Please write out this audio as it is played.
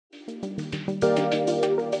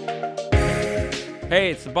Hey,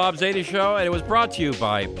 it's the Bob Zany Show, and it was brought to you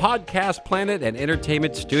by Podcast Planet and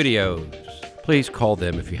Entertainment Studios. Please call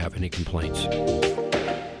them if you have any complaints.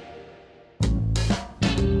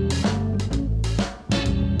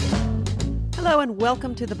 Hello and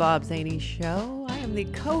welcome to the Bob Zany Show. I am the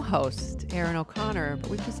co-host, Erin O'Connor, but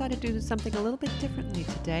we've decided to do something a little bit differently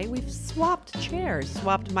today. We've swapped chairs,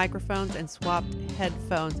 swapped microphones, and swapped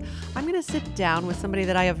headphones. I'm going to sit down with somebody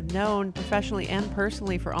that I have known professionally and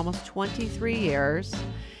personally for almost 23 years.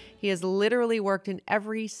 He has literally worked in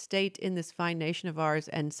every state in this fine nation of ours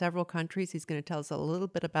and several countries. He's going to tell us a little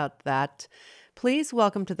bit about that. Please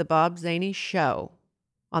welcome to the Bob Zany Show.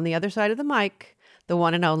 On the other side of the mic, the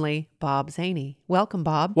one and only Bob Zany. Welcome,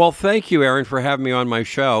 Bob. Well, thank you, Erin, for having me on my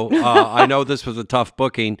show. I know this was a tough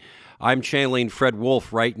booking. I'm channeling Fred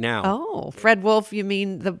Wolf right now. Oh, Fred Wolf, you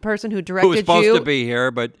mean the person who directed you? Who was supposed to be here,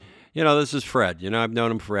 but, this is Fred. I've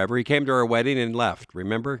known him forever. He came to our wedding and left,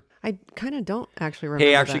 remember? I kind of don't actually remember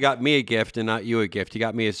He actually got me a gift and not you a gift. He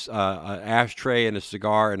got me an ashtray and a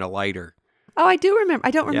cigar and a lighter. Oh, I do remember.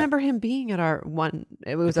 I don't remember him being at our one.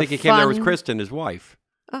 It was I think he came there with Kristen, his wife.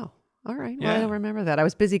 Oh. All right. Well, I don't remember that. I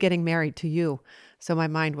was busy getting married to you, so my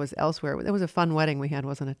mind was elsewhere. It was a fun wedding we had,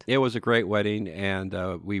 wasn't it? It was a great wedding, and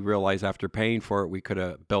we realized after paying for it, we could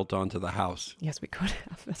have built onto the house. Yes, we could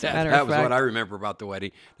have. That was what I remember about the wedding.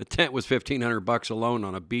 The tent was $1,500 alone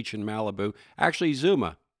on a beach in Malibu. Actually,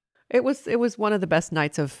 Zuma. It was one of the best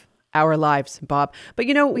nights of our lives, Bob. But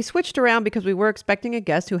we switched around because we were expecting a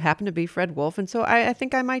guest who happened to be Fred Wolf. And so I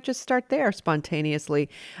think I might just start there spontaneously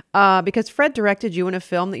because Fred directed you in a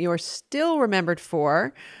film that you are still remembered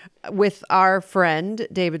for with our friend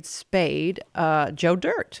David Spade, Joe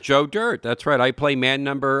Dirt. Joe Dirt, that's right. I play man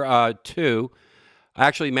number 2.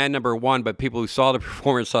 Actually, man number 1, but people who saw the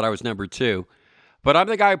performance thought I was number 2. But I'm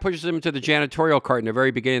the guy who pushes him into the janitorial cart in the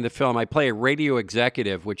very beginning of the film. I play a radio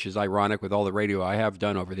executive, which is ironic with all the radio I have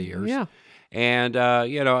done over the years. Yeah. And,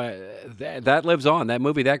 that lives on. That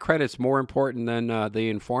movie, that credit's more important than The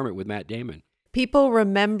Informant with Matt Damon. People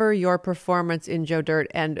remember your performance in Joe Dirt,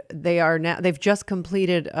 and they've just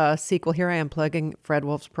completed a sequel. Here I am plugging Fred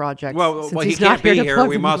Wolf's project. Well, he can't be here.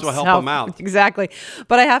 We might as well help him out. Exactly.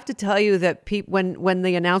 But I have to tell you that when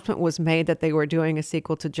the announcement was made that they were doing a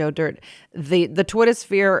sequel to Joe Dirt, the Twitter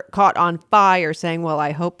sphere caught on fire saying, well,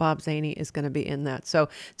 I hope Bob Zany is going to be in that. So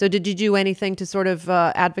did you do anything to sort of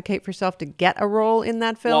advocate for yourself to get a role in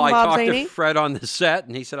that film, Bob Zany? Well, I talked to Fred on the set,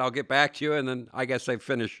 and he said, I'll get back to you, and then I guess they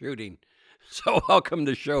finished shooting. So welcome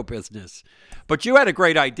to show business. But you had a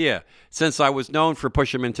great idea. Since I was known for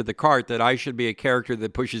pushing him into the cart, that I should be a character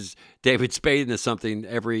that pushes David Spade into something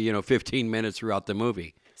every 15 minutes throughout the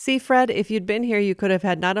movie. See, Fred, if you'd been here, you could have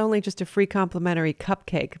had not only just a free complimentary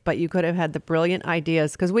cupcake, but you could have had the brilliant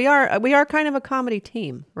ideas. Because we are kind of a comedy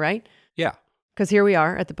team, right? Yeah. Because here we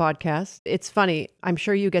are at the podcast. It's funny. I'm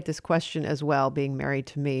sure you get this question as well, being married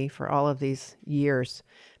to me for all of these years.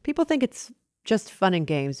 People think it's just fun and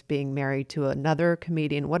games being married to another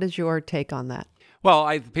comedian. What is your take on that?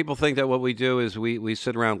 Well, people think that what we do is we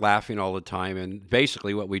sit around laughing all the time. And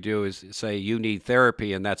basically what we do is say, you need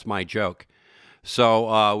therapy, and that's my joke.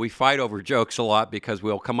 So we fight over jokes a lot because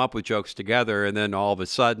we'll come up with jokes together, and then all of a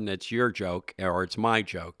sudden it's your joke or it's my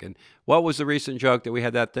joke. And what was the recent joke that we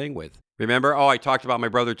had that thing with? Remember? Oh, I talked about my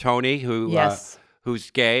brother Tony,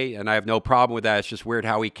 who's gay, and I have no problem with that. It's just weird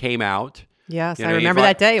how he came out. Yes, I remember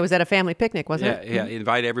that day. It was at a family picnic, wasn't it? Yeah, he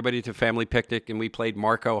invited everybody to a family picnic, and we played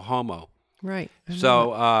Marco Homo. Right.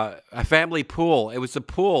 So a family pool. It was the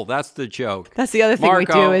pool. That's the joke. That's the other thing we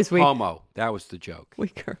do is Homo. That was the joke.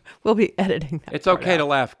 We'll be editing that. It's okay to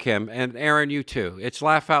laugh, Kim. And Erin, you too. It's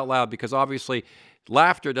laugh out loud because obviously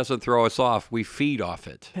laughter doesn't throw us off. We feed off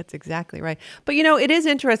it. That's exactly right. But it is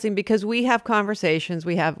interesting because we have conversations.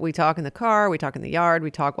 We talk in the car, we talk in the yard,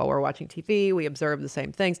 we talk while we're watching TV, we observe the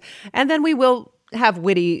same things. And then we will have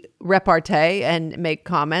witty repartee and make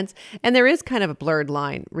comments. And there is kind of a blurred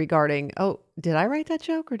line regarding, oh, did I write that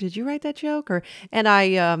joke or did you write that joke? And I,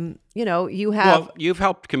 you have... Well, you've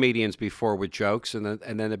helped comedians before with jokes and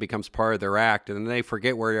then it becomes part of their act and then they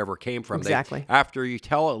forget where it ever came from. Exactly. After you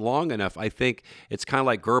tell it long enough, I think it's kind of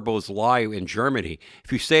like Goebbels' lie in Germany.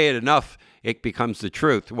 If you say it enough, it becomes the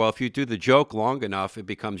truth. Well, if you do the joke long enough, it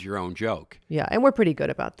becomes your own joke. Yeah, and we're pretty good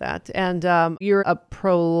about that. And you're a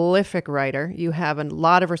prolific writer. You have a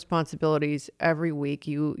lot of responsibilities every week.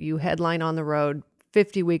 You headline on the road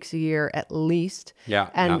 50 weeks a year at least. Yeah.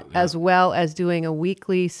 And as well as doing a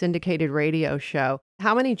weekly syndicated radio show.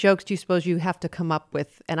 How many jokes do you suppose you have to come up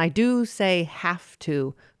with? And I do say have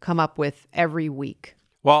to come up with every week.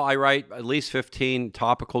 Well, I write at least 15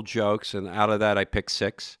 topical jokes, and out of that I pick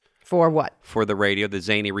 6. For what? For the radio, the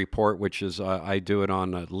Zany Report, which is, I do it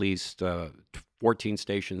on at least 14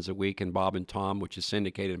 stations a week, and Bob and Tom, which is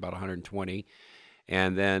syndicated about 120.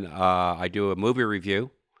 And then I do a movie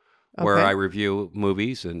review where Okay. I review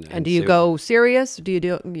movies. And do you go serious? Do you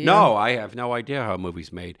do? No, I have no idea how a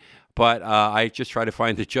movie's made. But I just try to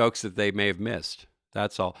find the jokes that they may have missed.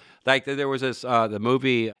 That's all. Like there was this, the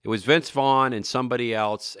movie, it was Vince Vaughn and somebody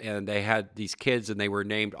else, and they had these kids, and they were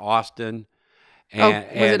named Austin and,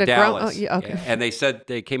 was it a Dallas. Oh, yeah, okay. And they said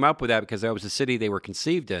they came up with that because that was the city they were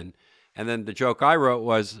conceived in. And then the joke I wrote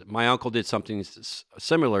was, my uncle did something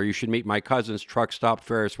similar. You should meet my cousin's truck stopped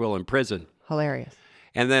Ferris wheel in prison. Hilarious.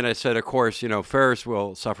 And then I said, of course, Ferris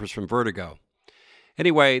wheel suffers from vertigo.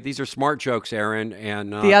 Anyway, these are smart jokes, Erin,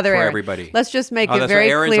 and The other for Aaron. everybody. Let's just make it That's very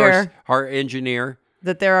right. Aaron's clear our engineer.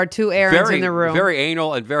 that there are two Aarons Very, in the room. very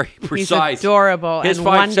anal and very precise. He's adorable His and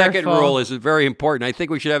 5-second wonderful. rule is very important. I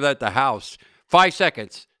think we should have that at the house. 5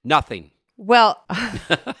 seconds, nothing. Well,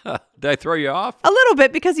 Did I throw you off? a little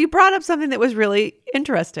bit, because you brought up something that was really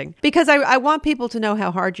interesting. Because I want people to know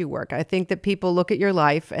how hard you work. I think that people look at your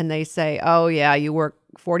life and they say, oh, yeah, you work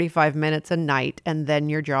 45 minutes a night and then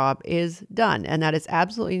your job is done. And that is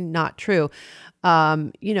absolutely not true. Let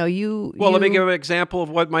me give an example of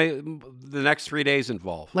what the next 3 days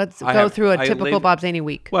involve. Let's go through a typical Bob Zany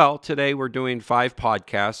week. Well, today we're doing 5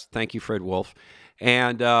 podcasts. Thank you, Fred Wolf.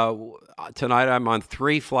 And tonight I'm on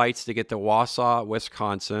 3 flights to get to Wausau,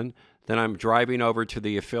 Wisconsin. Then I'm driving over to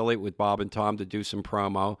the affiliate with Bob and Tom to do some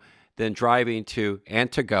promo. Then driving to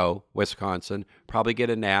Antigo, Wisconsin, probably get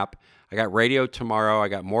a nap. I got radio tomorrow. I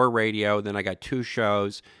got more radio. Then I got 2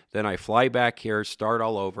 shows. Then I fly back here, start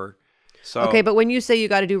all over. So, Okay, but when you say you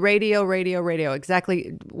got to do radio,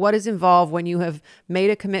 exactly what is involved when you have made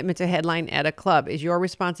a commitment to headline at a club? Is your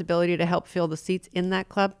responsibility to help fill the seats in that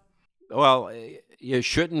club? well, it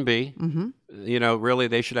shouldn't be. Mm-hmm. Really,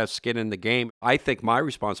 they should have skin in the game. I think my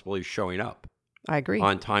responsibility is showing up I agree.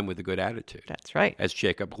 on time with a good attitude, That's right. as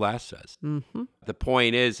Jacob Glass says. Mm-hmm. The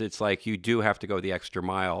point is, it's like you do have to go the extra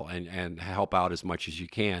mile and help out as much as you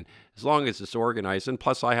can, as long as it's organized. And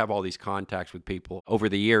plus, I have all these contacts with people over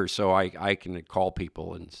the years, so I can call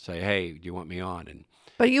people and say, hey, do you want me on? And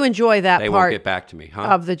But you enjoy that they won't part get back to me, huh?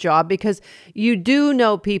 of the job because you do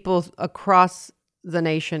know people across the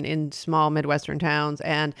nation in small Midwestern towns,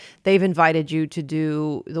 and they've invited you to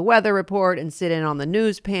do the weather report and sit in on the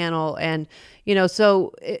news panel. And,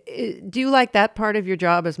 so do you like that part of your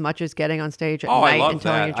job as much as getting on stage at I night love and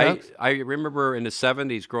telling that. your jokes? I remember in the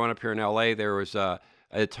 70s, growing up here in L.A., there was at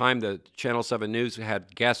a time the Channel 7 News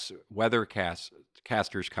had guest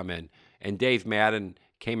weathercasters come in, and Dave Madden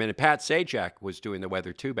came in, and Pat Sajak was doing the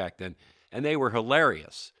weather too back then, and they were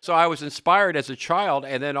hilarious. So I was inspired as a child,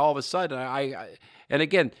 and then all of a sudden, and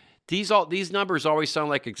again, these numbers always sound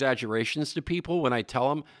like exaggerations to people when I tell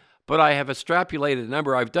them, but I have extrapolated a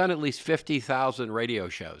number. I've done at least 50,000 radio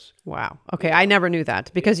shows. Wow. Okay, I never knew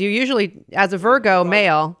that because you usually, as a Virgo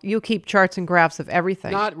male, you keep charts and graphs of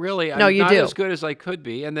everything. Not really. No, you not do. as good as I could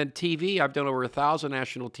be. And then TV, I've done over 1,000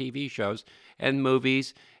 national TV shows and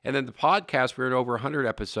movies. And then the podcast, we're in over 100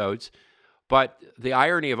 episodes. But the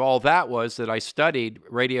irony of all that was that I studied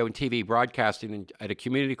radio and TV broadcasting at a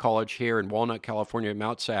community college here in Walnut, California, at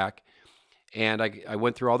Mount Sac. And I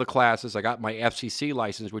went through all the classes. I got my FCC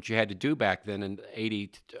license, which you had to do back then in 80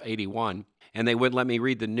 to 81. And they wouldn't let me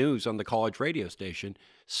read the news on the college radio station.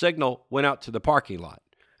 Signal went out to the parking lot.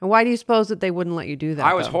 And why do you suppose that they wouldn't let you do that?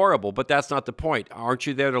 I was though? horrible, but that's not the point. Aren't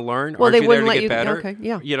you there to learn? Well, Aren't they you wouldn't there to let get you. better? Okay,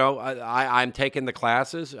 yeah. I'm taking the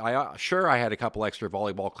classes. Sure, I had a couple extra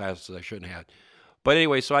volleyball classes I shouldn't have. But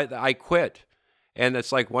anyway, so I quit. And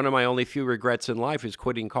it's like one of my only few regrets in life is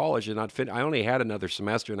quitting college and not I only had another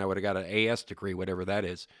semester and I would have got an AS degree, whatever that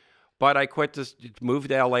is. But I quit to move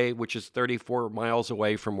to LA, which is 34 miles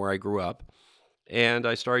away from where I grew up. And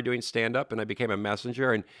I started doing stand-up and I became a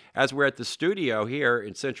messenger. And as we're at the studio here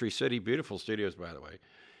in Century City, beautiful studios, by the way,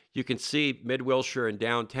 you can see Mid-Wilshire and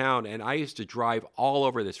downtown. And I used to drive all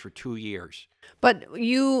over this for 2 years. But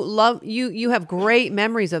you have great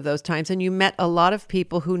memories of those times, and you met a lot of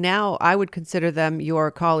people who now I would consider them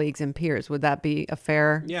your colleagues and peers. Would that be a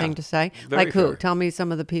fair thing to say? Very Like who? fair. Tell me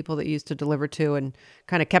some of the people that you used to deliver to and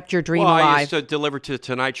kind of kept your dream Well, alive. I used to deliver to the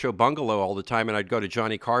Tonight Show bungalow all the time, and I'd go to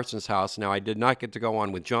Johnny Carson's house. Now, I did not get to go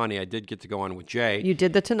on with Johnny. I did get to go on with Jay. You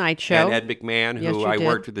did the Tonight Show. And Ed McMahon, Yes, who you I did.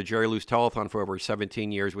 worked with the Jerry Lewis Telethon for over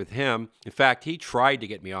 17 years with him. In fact, he tried to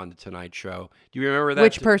get me on the Tonight Show. Do you remember that?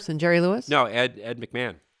 Which person? Jerry Lewis? No, Ed McMahon.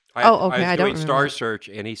 Okay. I was I don't doing remember Star that. Search,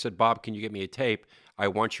 and he said, Bob, can you get me a tape? I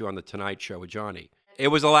want you on the Tonight Show with Johnny. It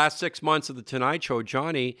was the last 6 months of the Tonight Show with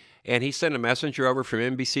Johnny, and he sent a messenger over from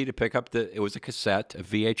NBC to pick up it was a cassette, a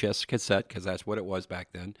VHS cassette, because that's what it was back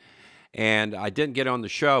then. And I didn't get on the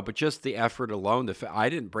show, but just the effort alone, I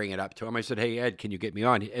didn't bring it up to him. I said, "Hey, Ed, can you get me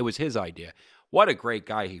on?" It was his idea. What a great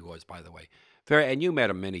guy he was, by the way. And you met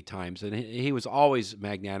him many times, and he was always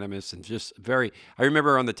magnanimous and just very. I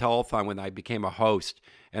remember on the telethon when I became a host,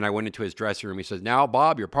 and I went into his dressing room. He says, "Now,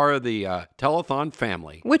 Bob, you're part of the telethon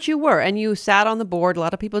family." Which you were, and you sat on the board. A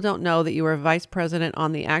lot of people don't know that you were vice president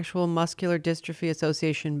on the actual Muscular Dystrophy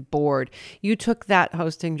Association board. You took that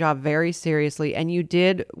hosting job very seriously, and you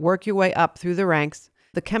did work your way up through the ranks.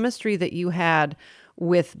 The chemistry that you had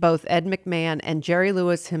with both Ed McMahon and Jerry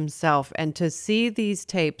Lewis himself, and to see these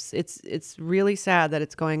tapes, it's really sad that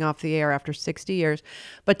it's going off the air after 60 years,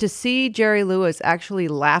 but to see Jerry Lewis actually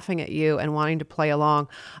laughing at you and wanting to play along.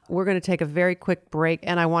 We're going to take a very quick break,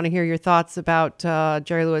 and I want to hear your thoughts about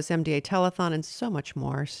Jerry Lewis MDA Telethon and so much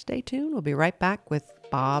more. Stay tuned. We'll be right back with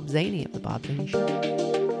Bob Zany of The Bob Zany Show.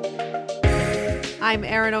 I'm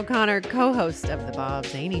Erin O'Connor, co-host of The Bob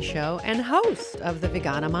Zany Show and host of the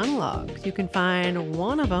Vegana Monologues. You can find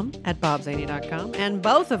one of them at bobzany.com and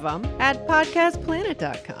both of them at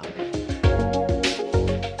podcastplanet.com.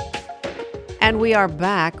 And we are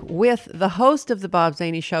back with the host of The Bob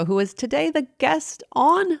Zany Show, who is today the guest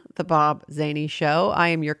on The Bob Zany Show. I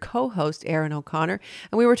am your co-host, Erin O'Connor.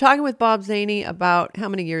 And we were talking with Bob Zany about how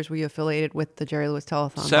many years were you affiliated with the Jerry Lewis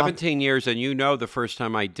Telethon? 17 years, and the first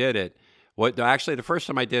time I did it, actually, the first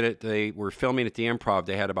time I did it, they were filming at the Improv.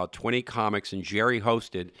 They had about 20 comics, and Jerry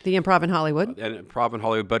hosted. The Improv in Hollywood? Improv in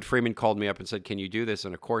Hollywood. Bud Freeman called me up and said, "Can you do this?"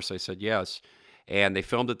 And, of course, I said yes. And they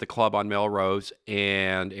filmed at the club on Melrose,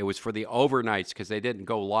 and it was for the overnights because they didn't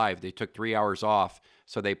go live. They took 3 hours off,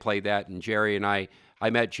 so they played that. And Jerry and I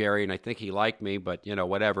met Jerry, and I think he liked me, but,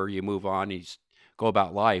 whatever. You move on. You go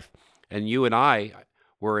about life. And you and I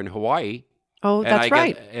were in Hawaii. Oh, that's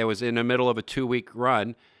right. It was in the middle of a 2-week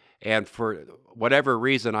run. And for whatever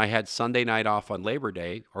reason, I had Sunday night off on Labor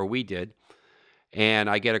Day, or we did. And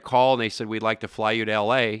I get a call, and they said, "We'd like to fly you to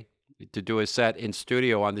L.A. to do a set in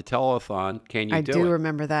studio on the telethon. Can you do it?" I do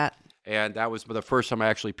remember that. And that was the first time I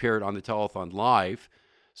actually appeared on the telethon live.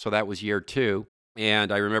 So that was year 2.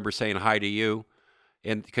 And I remember saying hi to you,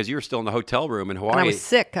 and because you were still in the hotel room in Hawaii. And I was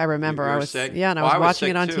sick, I remember. You were I was sick? Yeah, and I Well, was watching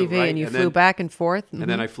it on sick too, TV, right? and you And flew then- back and forth. And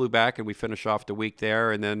then I flew back, and we finished off the week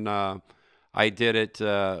there. And then I did it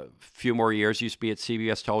a few more years. Used to be at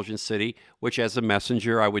CBS Television City, which as a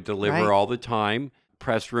messenger, I would deliver Right. all the time.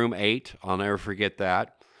 Press Room 8, I'll never forget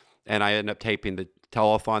that. And I ended up taping the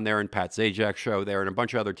telethon there and Pat Zajak's show there and a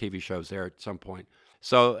bunch of other TV shows there at some point.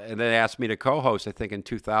 So, and they asked me to co-host, I think in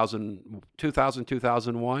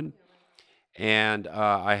 2001. And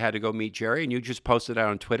I had to go meet Jerry, and you just posted out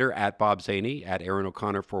on Twitter at Bob Zany, at Erin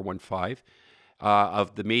O'Connor 415,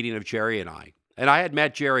 of the meeting of Jerry and I. And I had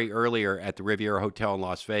met Jerry earlier at the Riviera Hotel in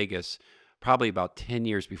Las Vegas, probably about 10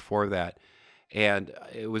 years before that. And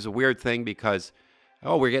it was a weird thing because,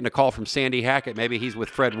 we're getting a call from Sandy Hackett. Maybe he's with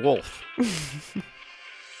Fred Wolf.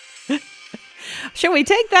 Should we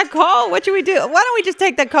take that call? What should we do? Why don't we just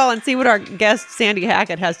take that call and see what our guest, Sandy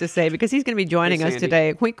Hackett, has to say? Because he's going to be joining us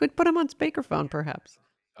today. We could put him on speakerphone, perhaps.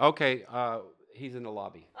 Okay, he's in the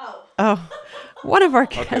lobby. Oh, one of our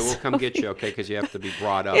guests. Okay, we'll come get you, okay, because you have to be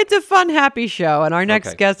brought up. It's a fun, happy show, and our next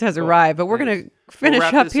Okay. guest has arrived. But we're going to finish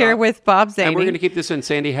wrap up this here up. with Bob Zany. And we're going to keep this in.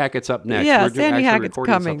 Sandy Hackett's up next. Yeah, we're Sandy actually Hackett's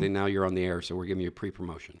recording coming. something now. You're on the air, so we're giving you a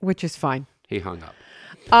pre-promotion. Which is fine. He hung up.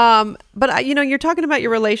 But you're talking about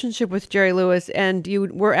your relationship with Jerry Lewis, and you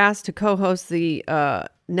were asked to co-host the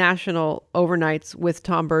national overnights with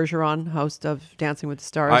Tom Bergeron, host of Dancing with the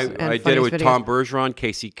Stars. I and did it with Funniest Tom Videos. Bergeron,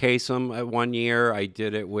 Casey Kasem at one year. I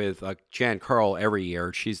did it with Jan Carl every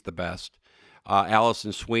year. She's the best.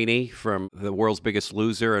 Allison Sweeney from The World's Biggest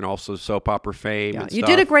Loser and also soap opera fame. Yeah, and you stuff.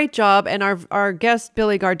 did a great job, and our guest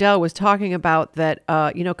Billy Gardell was talking about that.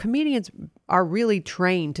 Comedians are really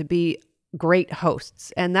trained to be great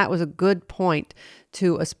hosts, and that was a good point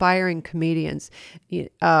to aspiring comedians.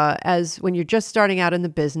 As when you're just starting out in the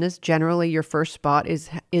business, generally your first spot is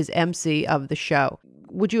MC of the show.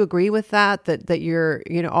 Would you agree with that? That your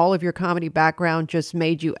all of your comedy background just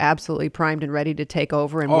made you absolutely primed and ready to take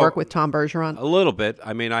over and work with Tom Bergeron? A little bit.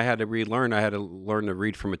 I mean, I had to relearn. I had to learn to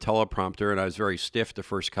read from a teleprompter, and I was very stiff the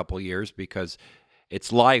first couple of years because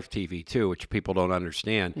it's live TV too, which people don't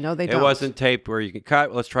understand. No, they don't. It wasn't taped where you can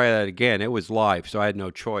cut. Let's try that again. It was live, so I had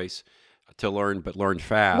no choice. to learn, but learn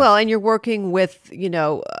fast. Well, and you're working with,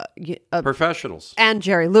 Professionals. and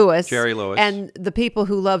Jerry Lewis. Jerry Lewis. And the people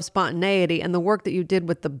who love spontaneity and the work that you did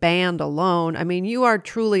with the band alone. I mean, you are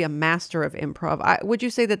truly a master of improv. Would you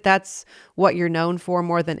say that that's what you're known for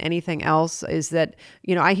more than anything else? Is that,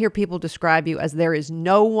 I hear people describe you as there is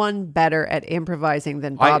no one better at improvising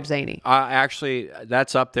than Bob Zany. Actually,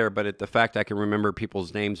 that's up there, but the fact I can remember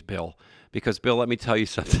people's names, Bill. Because, Bill, let me tell you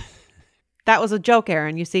something. That was a joke,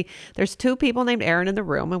 Erin. You see, there's two people named Erin in the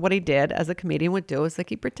room, and what he did, as a comedian would do, is like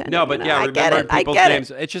he pretended. No, but remember people's I get names.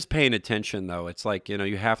 It's just paying attention, though. It's like,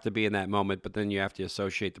 you have to be in that moment, but then you have to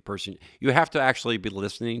associate the person. You have to actually be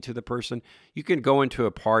listening to the person. You can go into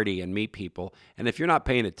a party and meet people, and if you're not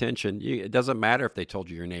paying attention, it doesn't matter if they told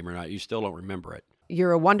you your name or not. You still don't remember it.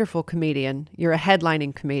 You're a wonderful comedian. You're a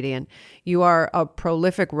headlining comedian. You are a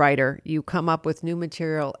prolific writer. You come up with new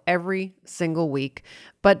material every single week.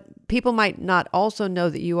 But people might not also know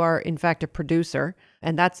that you are, in fact, a producer.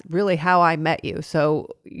 And that's really how I met you. So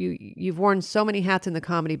you've worn so many hats in the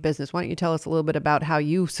comedy business. Why don't you tell us a little bit about how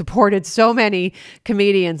you supported so many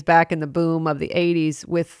comedians back in the boom of the 80s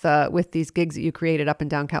with these gigs that you created up and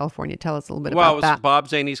down California? Tell us a little bit about that. Well, it was Bob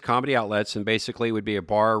Zany's Comedy Outlets, and basically it would be a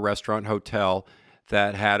bar, restaurant, hotel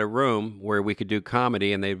that had a room where we could do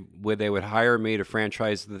comedy, and they would hire me to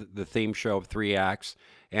franchise the theme show of 3 acts.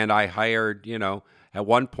 And I hired, at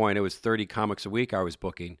one point it was 30 comics a week I was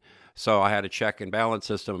booking. So I had a check and balance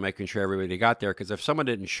system of making sure everybody got there, because if someone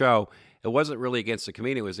didn't show, it wasn't really against the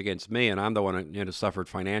comedian, it was against me, and I'm the one who suffered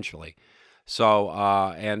financially. So,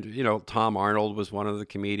 Tom Arnold was one of the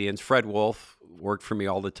comedians. Fred Wolf worked for me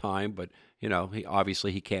all the time, but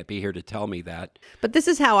he can't be here to tell me that. But this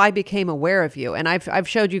is how I became aware of you. And I've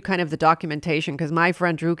showed you kind of the documentation, because my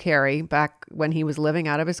friend Drew Carey, back when he was living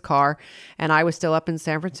out of his car and I was still up in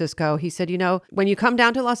San Francisco, he said, when you come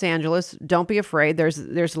down to Los Angeles, don't be afraid.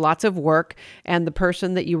 There's lots of work. And the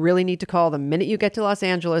person that you really need to call the minute you get to Los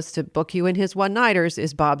Angeles to book you in his one-nighters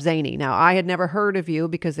is Bob Zany. Now, I had never heard of you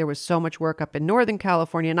because there was so much work up in Northern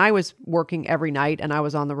California, and I was working every night and I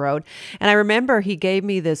was on the road. And I remember he gave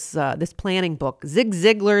me this planning book, Zig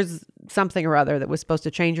Ziglar's something or other, that was supposed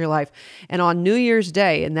to change your life. And on New Year's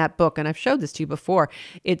Day in that book, and I've showed this to you before,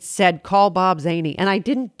 it said, call Bob Zany. And I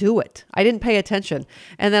didn't do it. I didn't pay attention.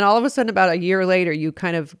 And then all of a sudden, about a year later, you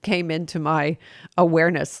kind of came into my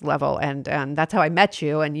awareness level. And that's how I met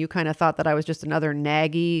you. And you kind of thought that I was just another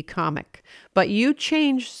naggy comic. But you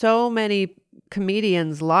changed so many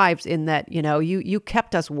comedians' lives in that, you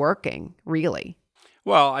kept us working, really.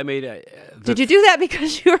 Well, I mean... Did you do that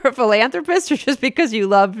because you were a philanthropist, or just because you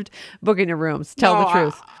loved booking the rooms? Tell the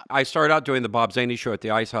truth. I started out doing the Bob Zany show at the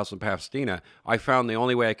Ice House in Pasadena. I found the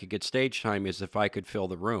only way I could get stage time is if I could fill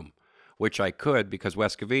the room, which I could, because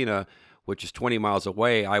West Covina, which is 20 miles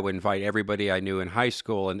away, I would invite everybody I knew in high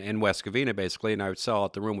school and in West Covina, basically, and I would sell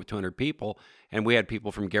out the room with 200 people. And we had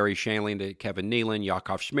people from Gary Shandling to Kevin Nealon,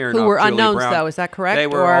 Yakov Smirnoff, who were Julie unknowns, Brown. though, is that correct? They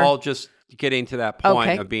were all just getting to that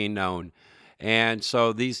point of being known. And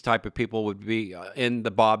so these type of people would be in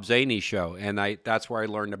the Bob Zany show. And that's where I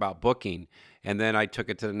learned about booking. And then I took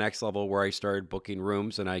it to the next level where I started booking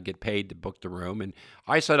rooms, and I get paid to book the room. And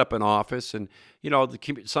I set up an office, and,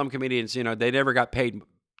 some comedians, they never got paid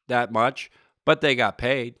that much, but they got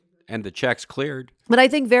paid and the checks cleared. But I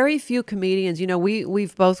think very few comedians,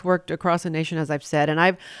 we've both worked across the nation, as I've said, and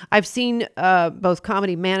I've seen both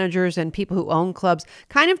comedy managers and people who own clubs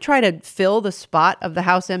kind of try to fill the spot of the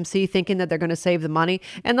house MC, thinking that they're going to save the money.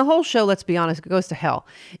 And the whole show, let's be honest, goes to hell.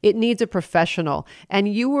 It needs a professional.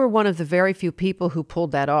 And you were one of the very few people who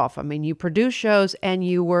pulled that off. I mean, you produced shows and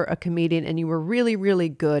you were a comedian, and you were really, really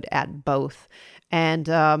good at both. And,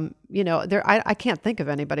 I can't think of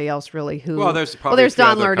anybody else really who... Well, there's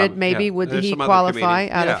Don Lerted, maybe. Yeah. Would he qualify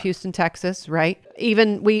out of Houston, Texas, right?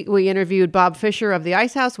 Even we interviewed Bob Fisher of the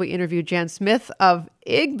Ice House. We interviewed Jan Smith of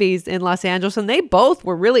Igby's in Los Angeles, and they both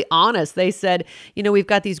were really honest. They said, we've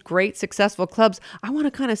got these great, successful clubs. I want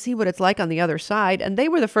to kind of see what it's like on the other side. And they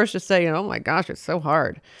were the first to say, oh my gosh, it's so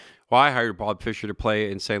hard. Well, I hired Bob Fisher to play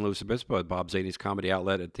in San Luis Obispo at Bob Zany's Comedy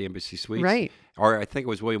Outlet at the Embassy Suites. Right. Or I think it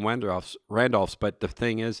was William Randolph's. But the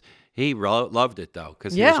thing is, he loved it, though,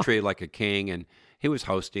 because he was treated like a king, and he was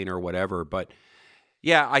hosting or whatever. But,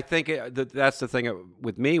 yeah, I think that's the thing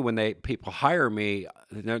with me. When people hire me,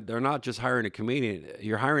 they're not just hiring a comedian.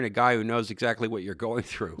 You're hiring a guy who knows exactly what you're going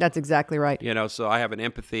through. That's exactly right. So I have an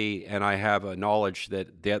empathy, and I have a knowledge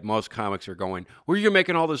that most comics are going, well, you're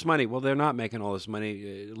making all this money. Well, they're not making all this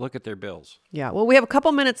money. Look at their bills. Yeah. Well, we have a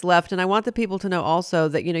couple minutes left, and I want the people to know also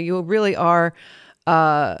that, you really are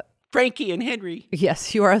Frankie and Henry.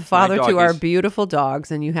 Yes, you are a father to our doggies. beautiful dogs,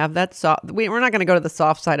 and you have that soft. We're not going to go to the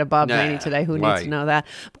soft side of Bob Zany today. Who needs right. to know that?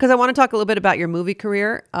 Because I want to talk a little bit about your movie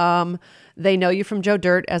career. They know you from Joe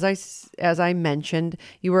Dirt, as I mentioned.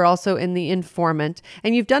 You were also in The Informant,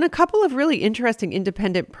 and you've done a couple of really interesting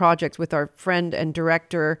independent projects with our friend and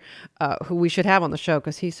director, who we should have on the show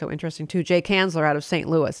because he's so interesting too, Jay Kanzler out of St.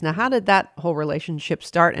 Louis. Now, how did that whole relationship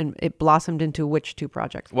start, and it blossomed into which two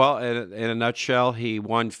projects? Well, in a nutshell, he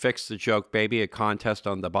won Fix the Joke Baby, a contest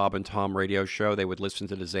on the Bob and Tom radio show. They would listen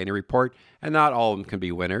to the Zany Report, and not all of them can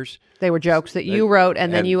be winners. They were jokes that you wrote,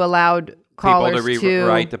 and then you allowed callers people to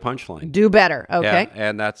rewrite the punchline. Do better. Okay. Yeah,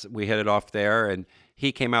 and we hit it off there. And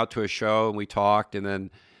he came out to a show, and we talked. And then,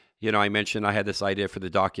 I mentioned I had this idea for the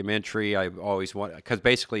documentary. I always want, because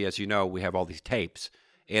basically, as you know, we have all these tapes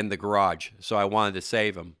in the garage, so I wanted to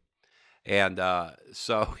save them. And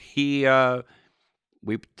so we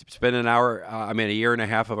spent a year and a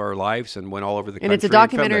half of our lives and went all over the country. And it's a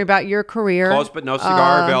documentary about your career. Close But No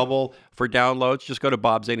Cigar, available for downloads. Just go to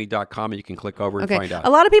bobzany.com and you can click over and find out. A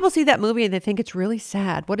lot of people see that movie and they think it's really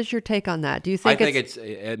sad. What is your take on that? Do you think it's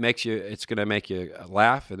going to make you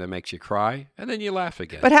laugh, and then makes you cry, and then you laugh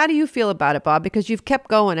again. But how do you feel about it, Bob? Because you've kept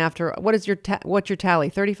going after, what's your tally?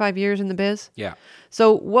 35 years in the biz? Yeah.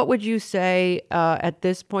 So what would you say at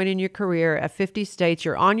this point in your career, at 50 states,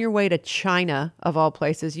 you're on your way to China, of all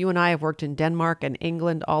places. You and I have worked in Denmark and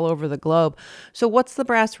England, all over the globe. So what's the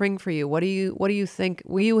brass ring for you? What do you think?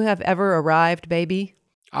 Will you have ever arrived, baby?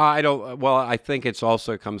 I don't. Well, I think it's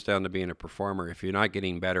also comes down to being a performer. If you're not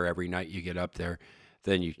getting better every night you get up there,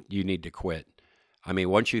 then you need to quit. I mean,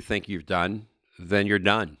 once you think you're done, then you're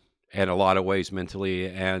done in a lot of ways, mentally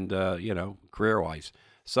and career-wise.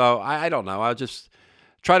 So I don't know. I'll just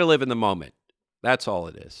try to live in the moment. That's all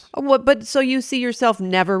it is. But so you see yourself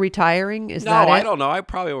never retiring? Is that it? No, I don't know. I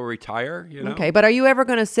probably will retire, Okay, but are you ever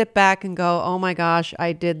going to sit back and go, oh my gosh,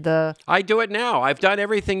 I do it now. I've done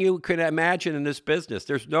everything you could imagine in this business.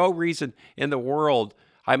 There's no reason in the world.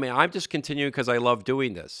 I mean, I'm just continuing because I love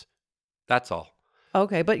doing this. That's all.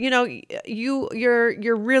 Okay, but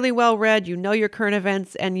you're really well read. You know your current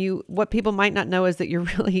events, and what people might not know is that you're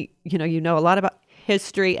really, you know a lot about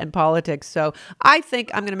history and politics. So I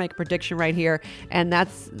think I'm going to make a prediction right here, and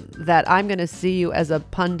that's that I'm going to see you as a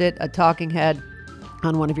pundit, a talking head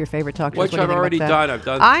on one of your favorite talk shows. Which I've already done. I've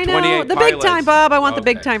done. I know the big time, Bob. I want the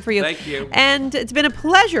big time for you. Thank you. And it's been a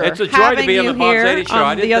pleasure. It's a joy to be on the Bob Zany Show.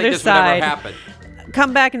 I didn't the think other this side. would ever happen.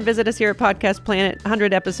 Come back and visit us here at Podcast Planet.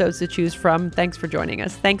 100 episodes to choose from. Thanks for joining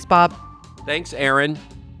us. Thanks, Bob. Thanks, Erin.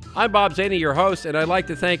 I'm Bob Zany, your host, and I'd like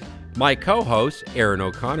to thank my co-host, Erin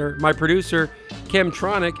O'Connor, my producer, Kim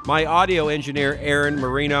Tronick, my audio engineer, Aaron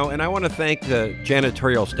Marino, and I want to thank the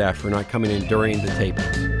janitorial staff for not coming in during the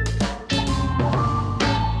tapings.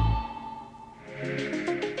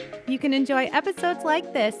 You can enjoy episodes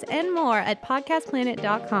like this and more at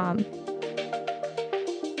podcastplanet.com.